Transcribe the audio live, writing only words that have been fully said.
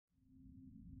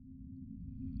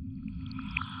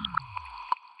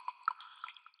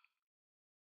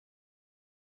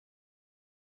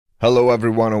Hello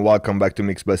everyone and welcome back to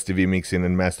MixBax TV mixing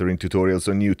and mastering tutorials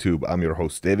on YouTube. I'm your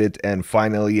host David, and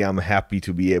finally I'm happy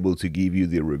to be able to give you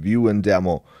the review and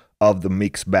demo of the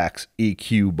MixBax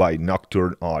EQ by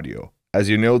Nocturne Audio. As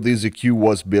you know, this EQ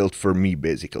was built for me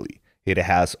basically. It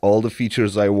has all the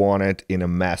features I wanted in a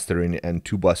mastering and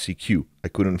 2-bus EQ. I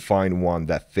couldn't find one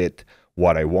that fit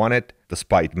what I wanted,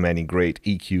 despite many great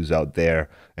EQs out there,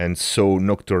 and so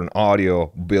Nocturne Audio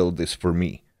built this for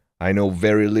me. I know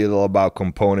very little about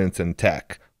components and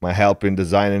tech. My help in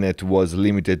designing it was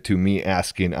limited to me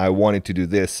asking I wanted to do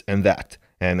this and that,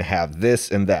 and have this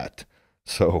and that.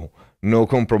 So, no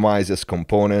compromises,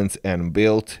 components and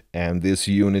built, and this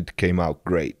unit came out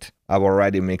great. I've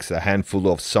already mixed a handful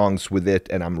of songs with it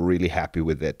and I'm really happy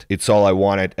with it. It's all I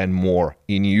wanted and more.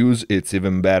 In use, it's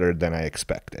even better than I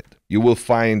expected. You will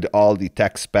find all the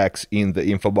tech specs in the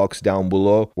info box down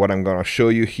below. What I'm gonna show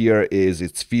you here is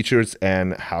its features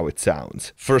and how it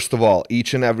sounds. First of all,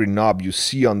 each and every knob you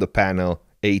see on the panel,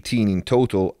 18 in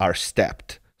total, are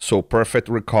stepped. So perfect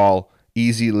recall,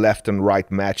 easy left and right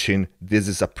matching. This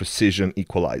is a precision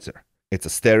equalizer. It's a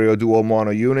stereo dual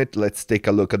mono unit. Let's take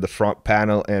a look at the front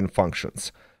panel and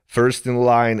functions. First in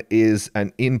line is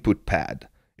an input pad.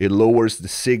 It lowers the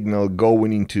signal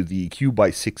going into the EQ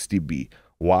by 6 dB.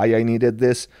 Why I needed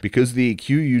this? Because the EQ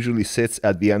usually sits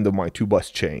at the end of my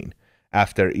 2-bus chain,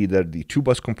 after either the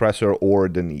 2-bus compressor or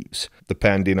the knobs,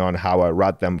 depending on how I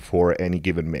route them for any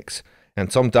given mix. And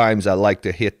sometimes I like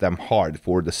to hit them hard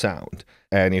for the sound.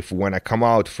 And if when I come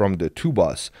out from the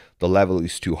 2-bus, the level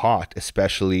is too hot,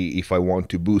 especially if I want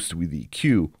to boost with the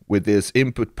EQ, with this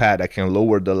input pad I can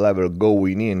lower the level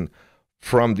going in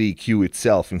from the EQ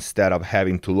itself instead of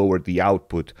having to lower the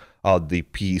output of the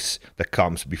piece that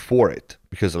comes before it.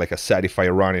 Because like I said, if I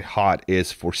run it hot,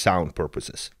 it's for sound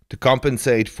purposes. To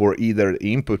compensate for either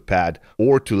the input pad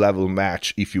or to level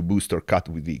match if you boost or cut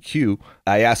with the EQ,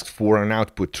 I asked for an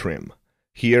output trim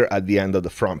here at the end of the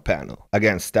front panel.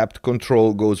 Again, stepped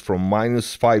control goes from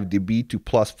 -5 dB to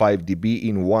 +5 dB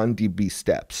in 1 dB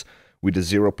steps, with a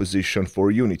 0 position for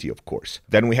unity, of course.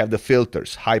 Then we have the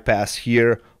filters, high pass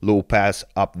here, low pass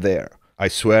up there. I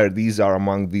swear these are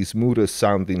among the smoothest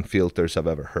sounding filters I've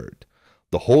ever heard.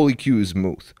 The whole EQ is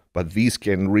smooth, but these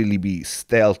can really be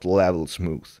stealth level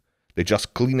smooth. They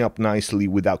just clean up nicely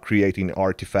without creating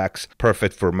artifacts,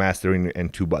 perfect for mastering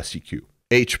and 2-bus EQ.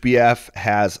 HPF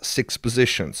has 6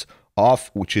 positions, off,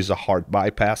 which is a hard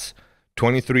bypass,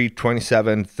 23,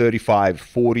 27, 35,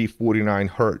 40, 49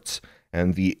 Hz,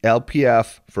 and the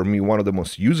LPF, for me one of the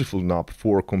most useful knobs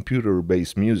for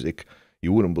computer-based music,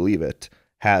 you wouldn't believe it,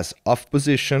 has off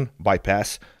position,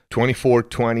 bypass, 24,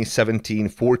 20, 17,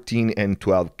 14, and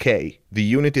 12K. The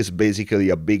unit is basically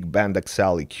a big band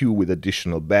XL EQ with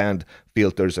additional band,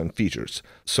 filters, and features.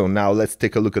 So now let's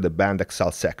take a look at the band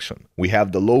XL section. We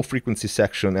have the low frequency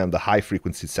section and the high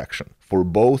frequency section. For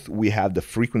both, we have the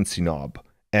frequency knob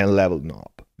and level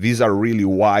knob. These are really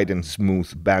wide and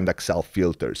smooth band XL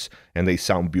filters, and they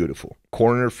sound beautiful.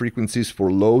 Corner frequencies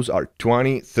for lows are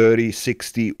 20, 30,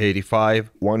 60, 85,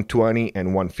 120,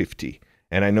 and 150.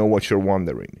 And I know what you're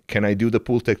wondering. Can I do the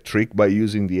Pultec trick by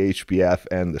using the HPF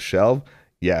and the shelf?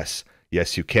 Yes,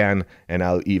 you can, and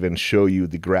I'll even show you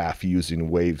the graph using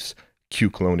Waves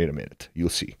Q-clone in a minute. You'll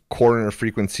see. Corner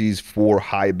frequencies for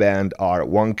high band are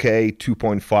 1K,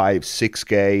 2.5,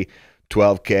 6K,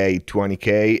 12K,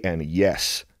 20K, and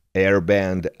yes, air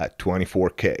band at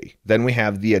 24K. Then we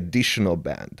have the additional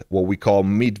band, what we call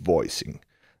mid-voicing.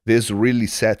 This really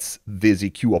sets this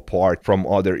EQ apart from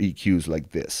other EQs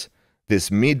like this. This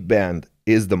mid-band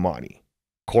is the money.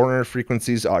 Corner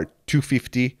frequencies are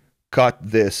 250. Cut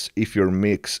this if your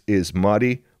mix is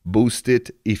muddy. Boost it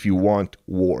if you want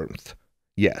warmth.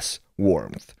 Yes,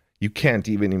 warmth. You can't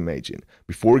even imagine.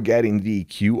 Before getting the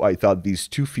EQ, I thought this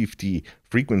 250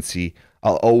 frequency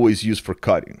I'll always use for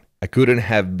cutting. I couldn't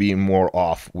have been more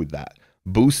off with that.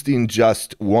 Boosting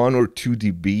just 1 or 2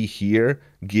 dB here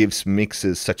gives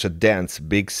mixes such a dense,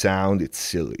 big sound, it's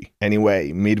silly.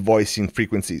 Anyway, mid-voicing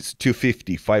frequencies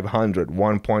 250, 500,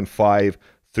 1.5,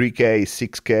 3K,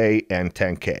 6K, and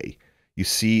 10K. You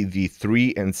see the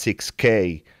 3 and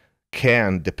 6K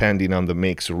can, depending on the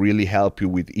mix, really help you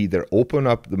with either open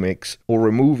up the mix or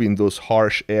removing those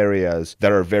harsh areas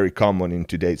that are very common in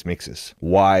today's mixes.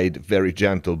 Wide, very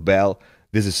gentle bell.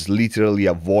 This is literally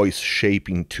a voice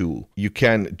shaping tool. You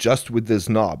can, just with this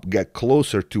knob, get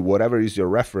closer to whatever is your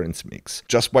reference mix,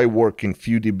 just by working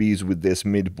few dBs with this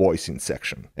mid-voicing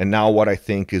section. And now what I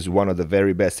think is one of the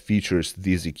very best features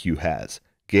this EQ has.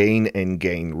 Gain and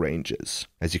gain ranges.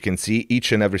 As you can see,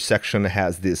 each and every section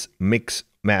has this mix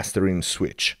mastering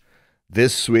switch.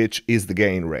 This switch is the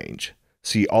gain range.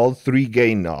 See, all three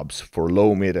gain knobs for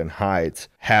low, mid, and highs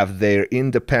have their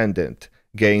independent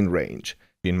gain range.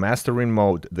 In mastering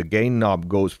mode, the gain knob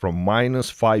goes from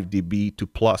 -5 dB to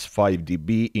 +5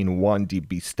 dB in 1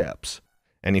 dB steps.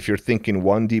 And if you're thinking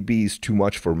 1 dB is too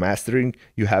much for mastering,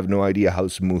 you have no idea how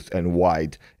smooth and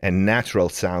wide and natural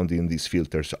sounding these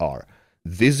filters are.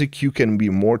 This EQ can be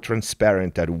more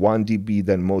transparent at 1 dB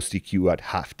than most EQ at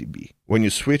half dB. When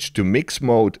you switch to mix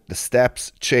mode, the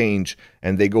steps change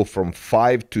and they go from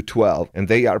 5 to 12 and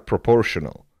they are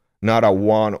proportional, not a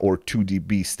 1 or 2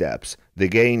 dB steps. The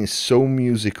gain is so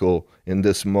musical in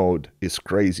this mode, it's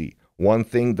crazy. One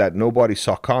thing that nobody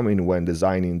saw coming when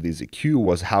designing this EQ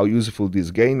was how useful this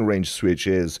gain range switch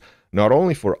is, not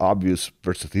only for obvious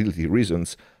versatility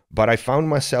reasons, but I found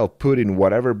myself putting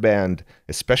whatever band,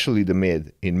 especially the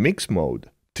mid, in mix mode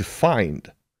to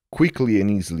find quickly and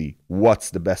easily what's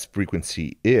the best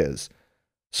frequency is.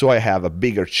 So I have a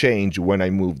bigger change when I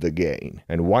move the gain.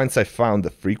 And once I found the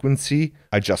frequency,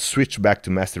 I just switch back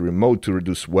to mastering mode to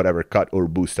reduce whatever cut or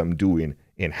boost I'm doing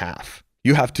in half.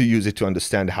 You have to use it to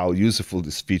understand how useful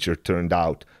this feature turned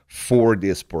out for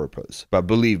this purpose. But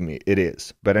believe me, it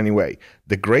is. But anyway,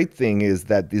 the great thing is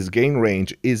that this gain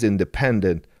range is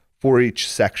independent for each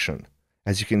section.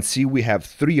 As you can see, we have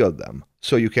 3 of them.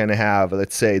 So you can have,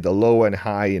 let's say, the low and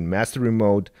high in mastering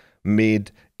mode,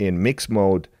 mid in mix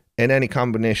mode, and any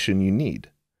combination you need.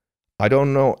 I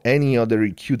don't know any other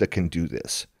EQ that can do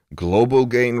this. Global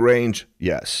gain range,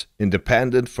 yes.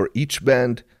 Independent for each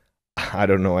band, I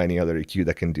don't know any other EQ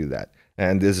that can do that.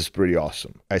 And this is pretty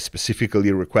awesome. I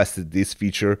specifically requested this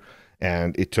feature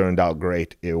and it turned out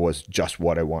great. It was just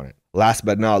what I wanted. Last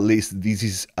but not least, this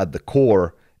is at the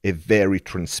core a very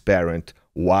transparent,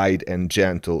 wide and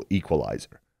gentle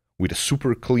equalizer with a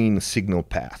super clean signal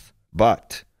path.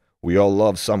 But we all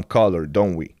love some color,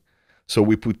 don't we? So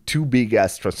we put 2 big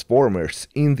ass transformers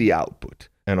in the output.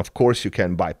 And of course you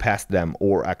can bypass them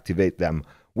or activate them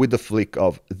with the flick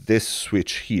of this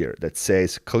switch here that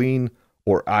says clean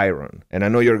or iron. And I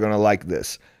know you're gonna like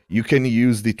this. You can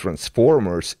use the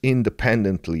transformers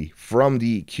independently from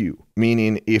the EQ,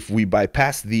 meaning if we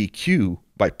bypass the EQ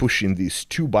by pushing these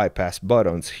 2 bypass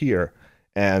buttons here,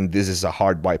 and this is a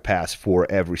hard bypass for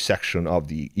every section of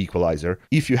the equalizer,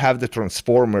 if you have the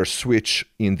transformer switch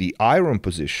in the iron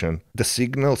position, the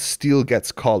signal still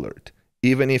gets colored,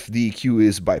 even if the EQ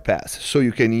is bypassed. So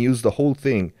you can use the whole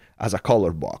thing as a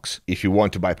color box. If you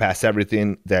want to bypass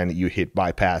everything, then you hit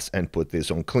bypass and put this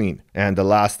on clean. And the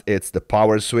last, it's the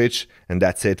power switch, and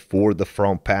that's it for the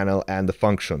front panel and the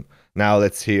function. Now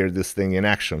let's hear this thing in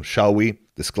action, shall we?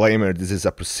 Disclaimer, this is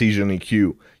a precision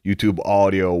EQ. YouTube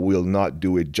audio will not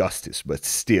do it justice, but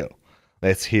still,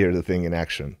 let's hear the thing in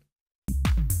action.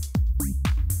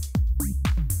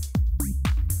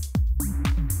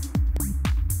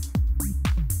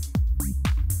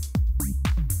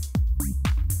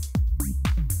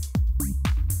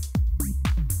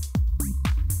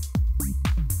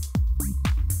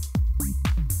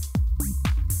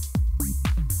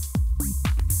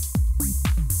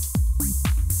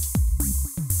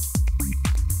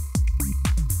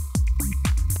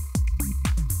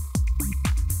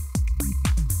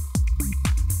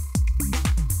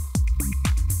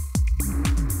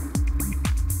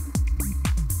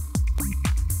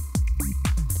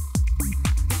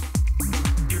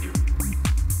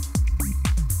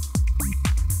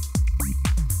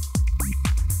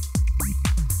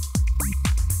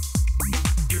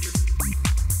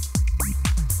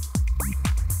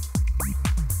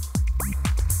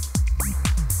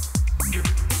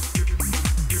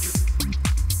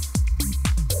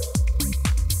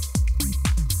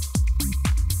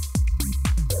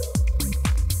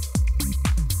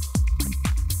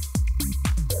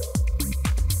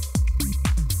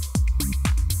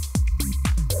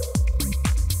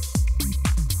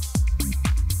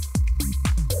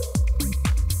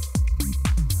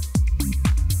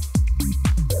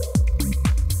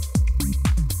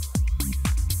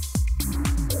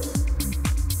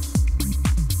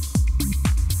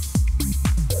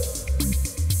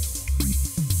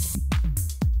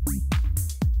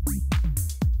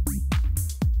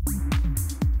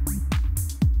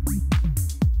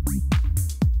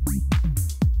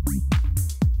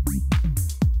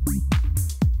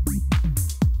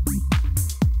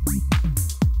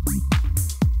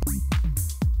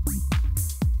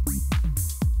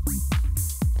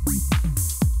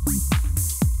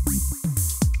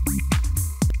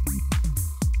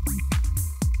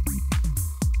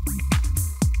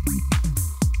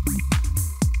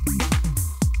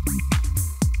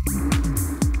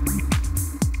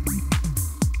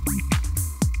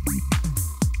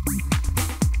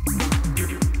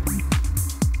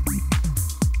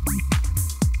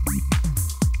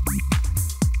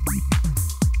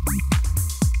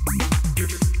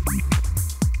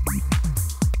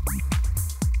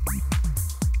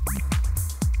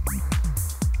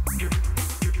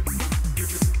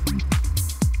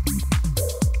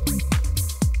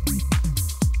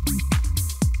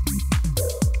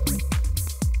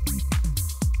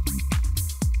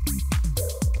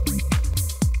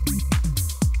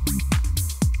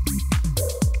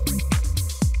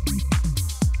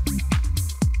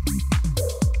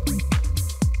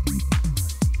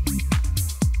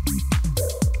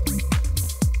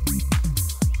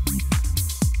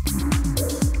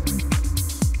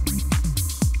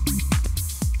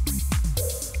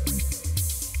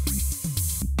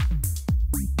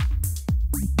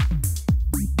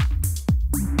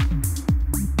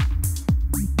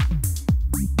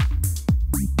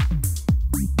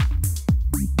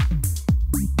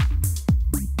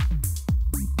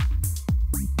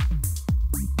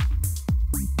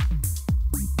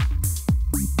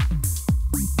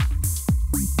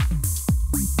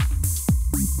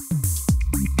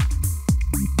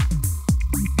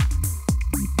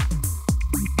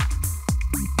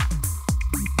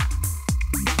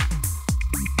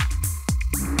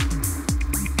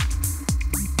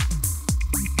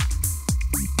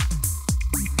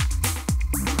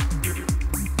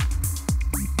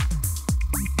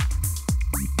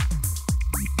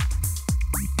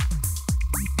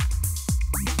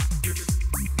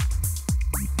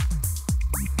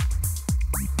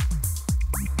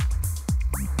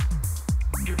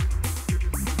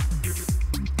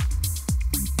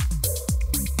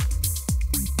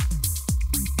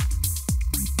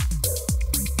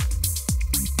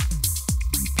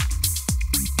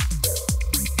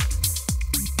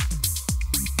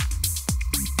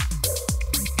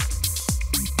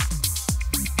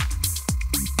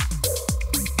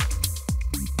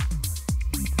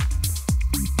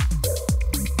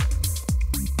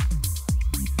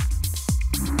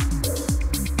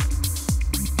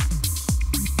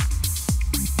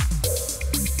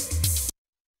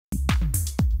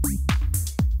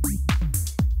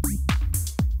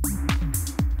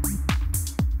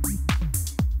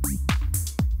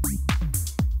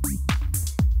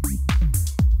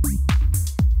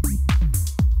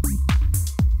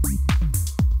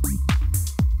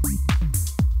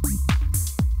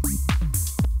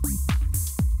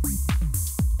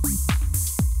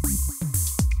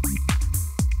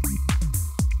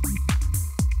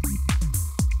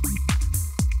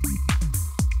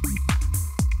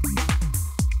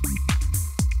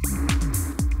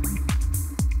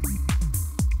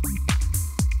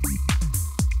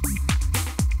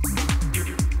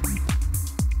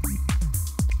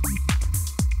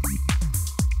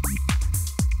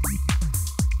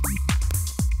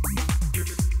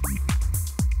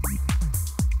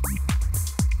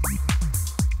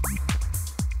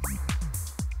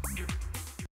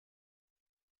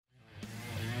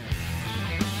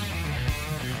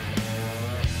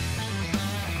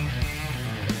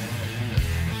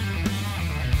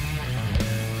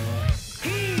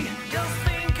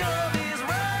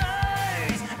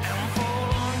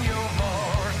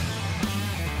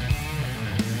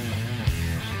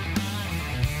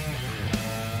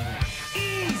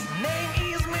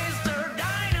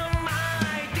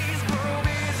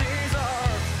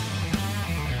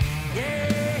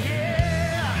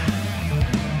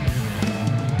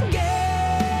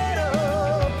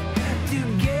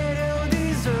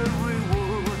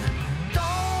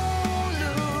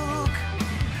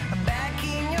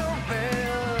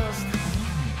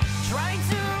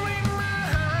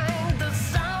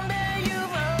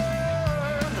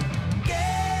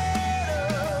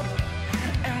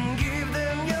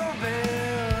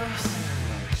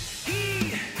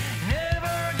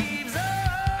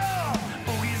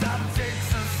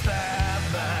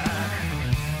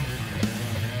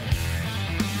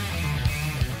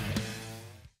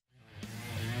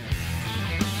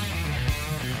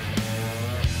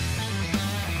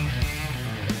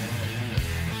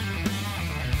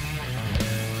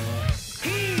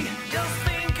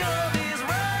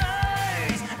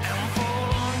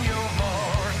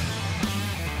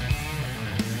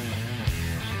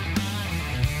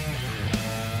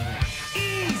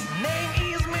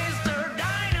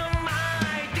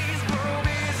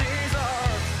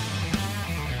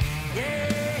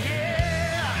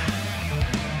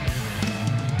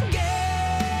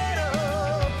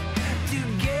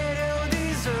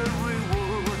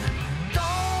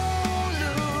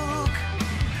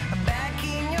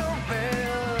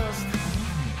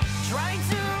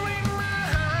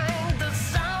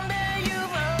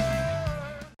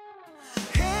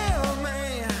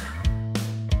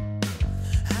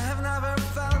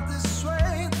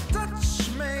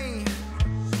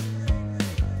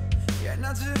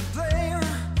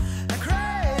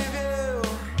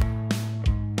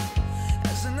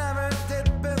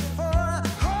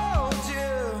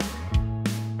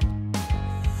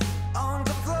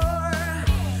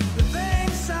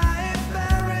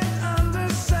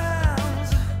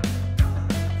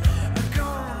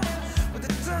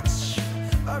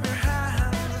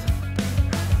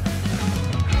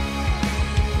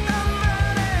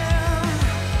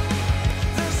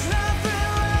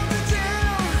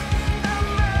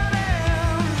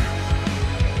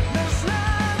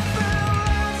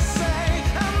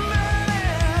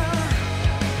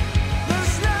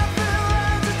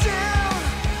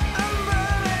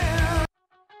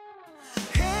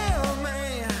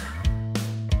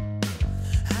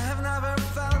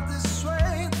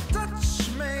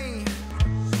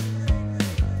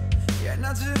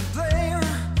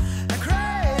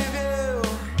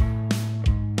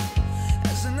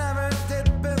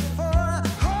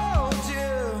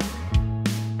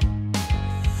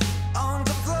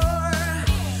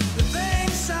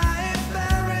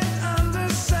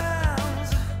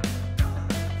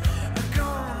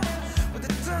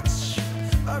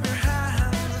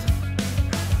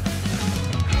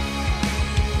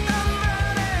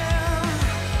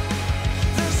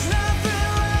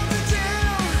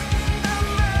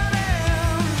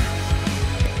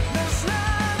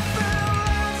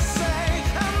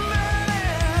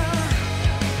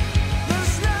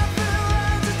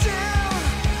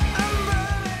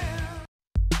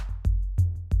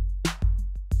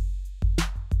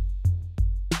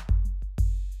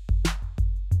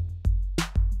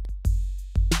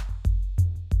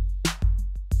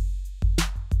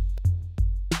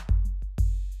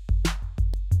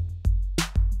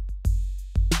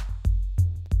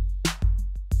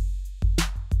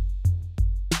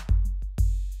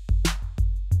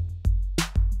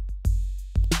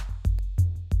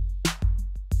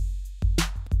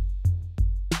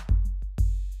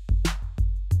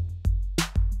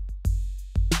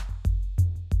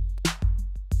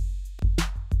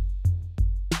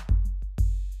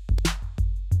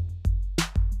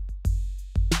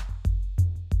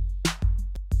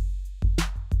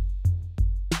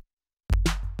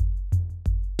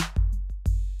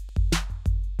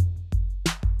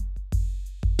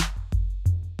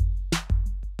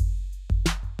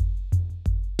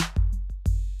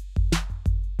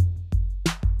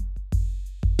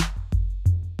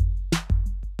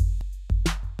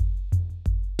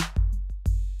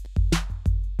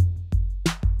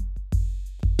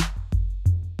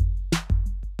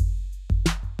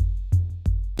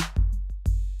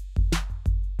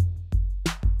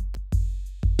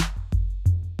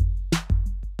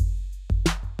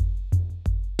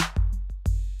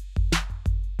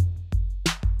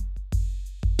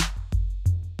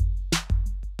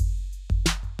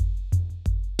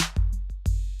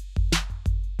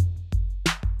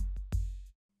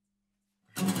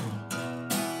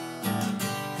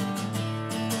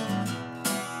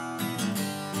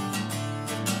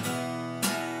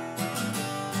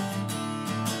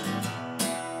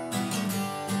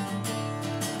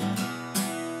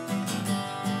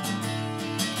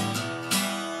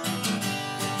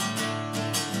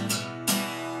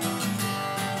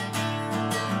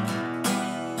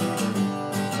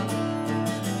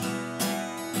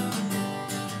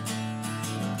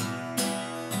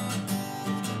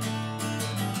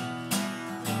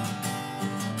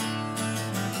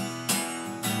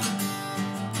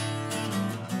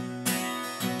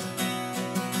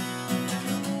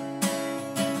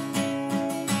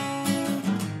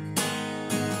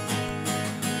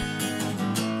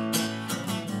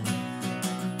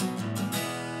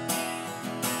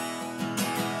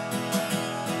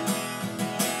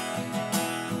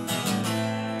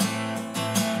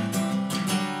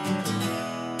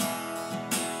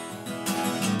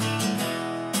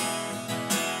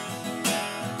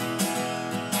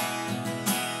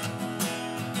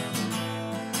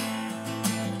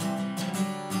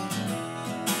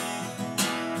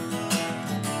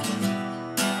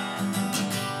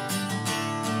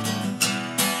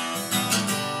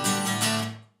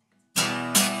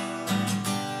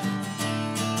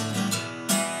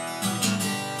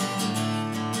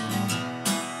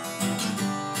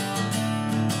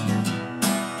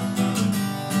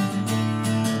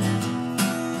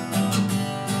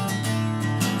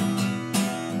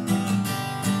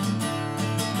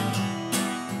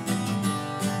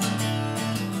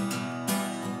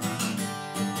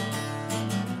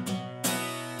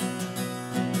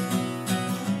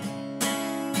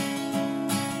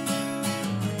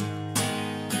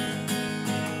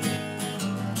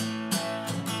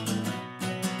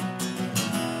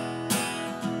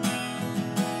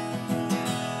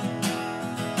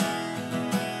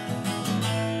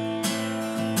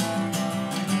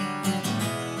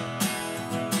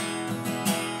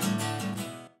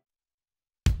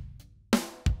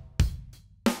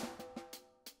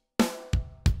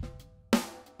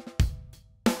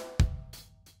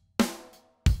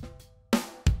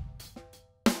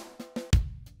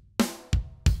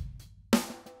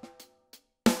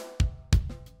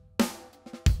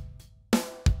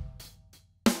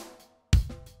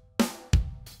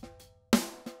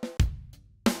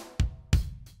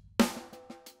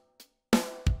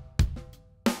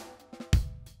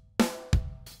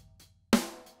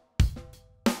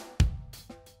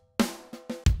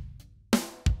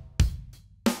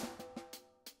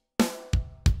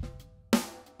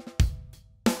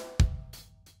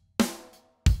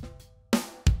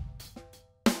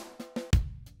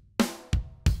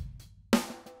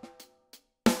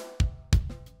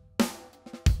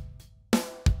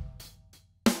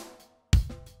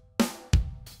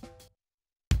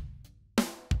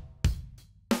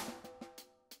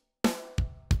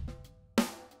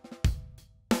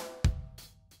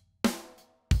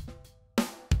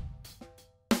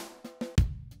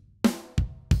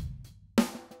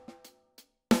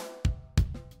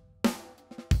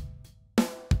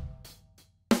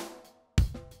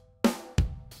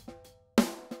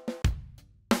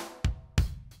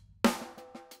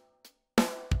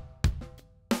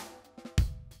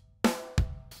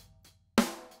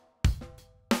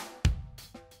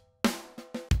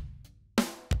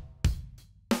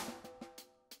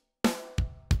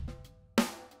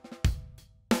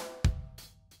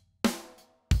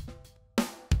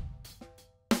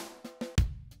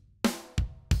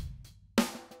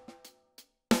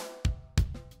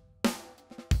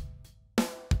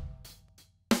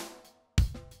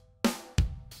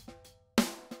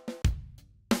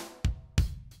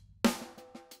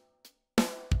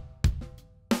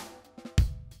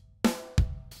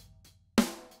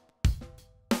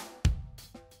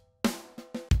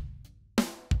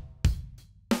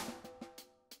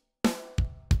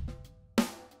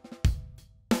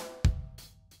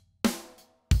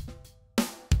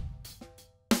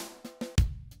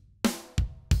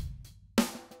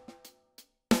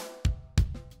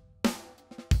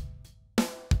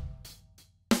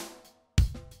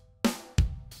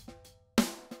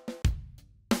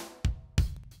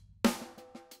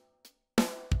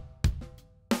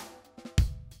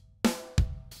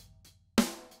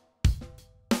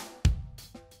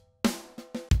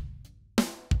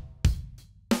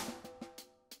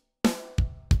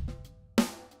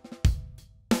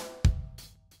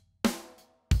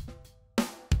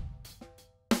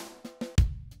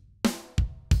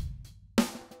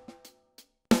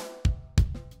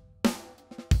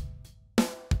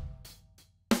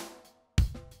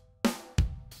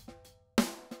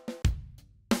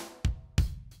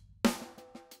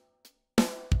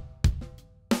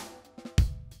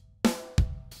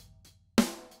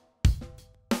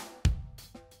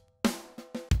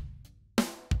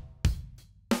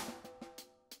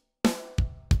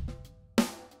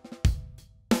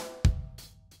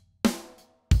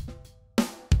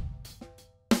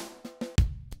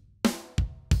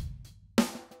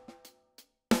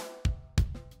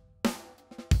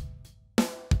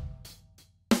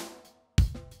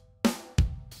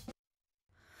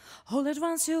 All at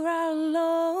once you are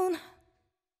alone.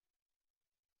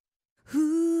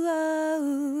 Ooh,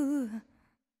 oh.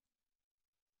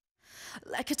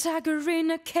 Like a tiger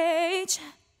in a cage.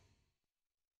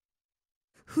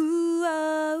 Ooh,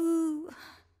 oh.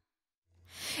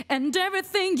 And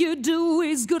everything you do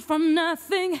is good for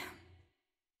nothing.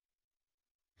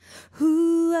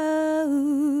 Ooh,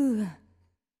 oh.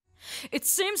 It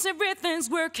seems everything's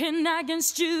working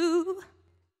against you.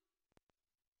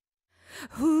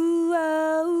 Ooh,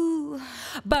 oh.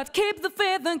 But keep the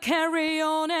faith and carry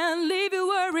on and leave your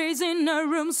worries in a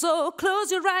room. So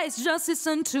close your eyes, just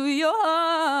listen to your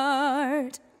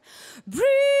heart. Breathe,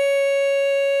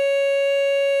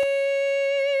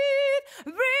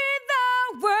 breathe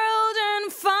the world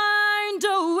and find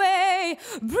a way.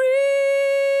 Breathe,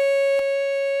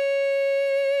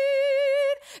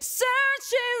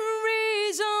 searching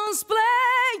reasons, play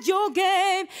your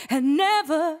game and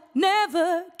never,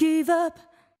 never give up.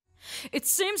 It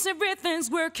seems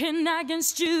everything's working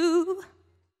against you.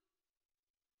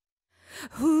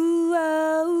 Ooh,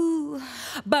 oh.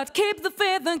 But keep the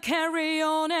faith and carry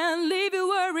on and leave your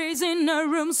worries in a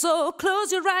room. So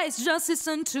close your eyes, just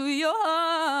listen to your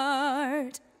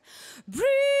heart. Breathe,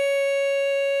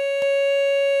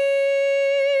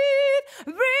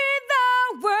 breathe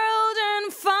the world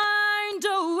and find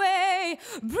a way.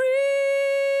 Breathe,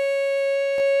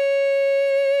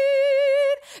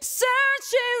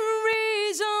 searching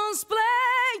reasons, play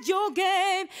your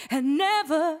game and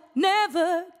never,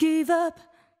 never give up.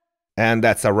 And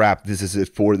that's a wrap. This is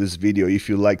it for this video. If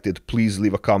you liked it, please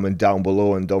leave a comment down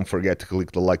below and don't forget to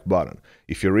click the like button.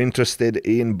 If you're interested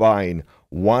in buying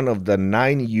one of the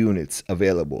 9 units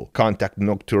available, contact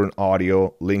Nocturne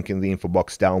Audio, link in the info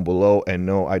box down below. And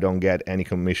no, I don't get any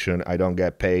commission, I don't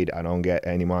get paid, I don't get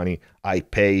any money. I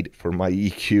paid for my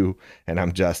EQ and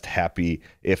I'm just happy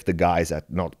if the guys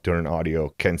at Nocturne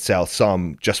Audio can sell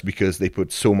some, just because they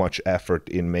put so much effort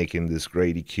in making this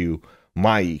great EQ,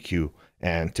 my EQ,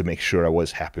 and to make sure I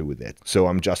was happy with it. So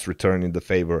I'm just returning the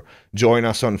favor. Join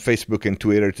us on Facebook and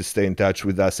Twitter to stay in touch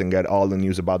with us and get all the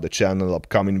news about the channel,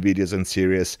 upcoming videos and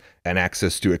series, and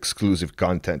access to exclusive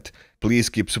content. Please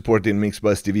keep supporting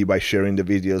MixBass TV by sharing the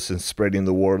videos and spreading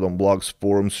the word on blogs,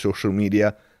 forums, social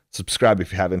media. Subscribe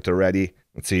if you haven't already,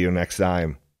 and see you next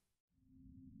time.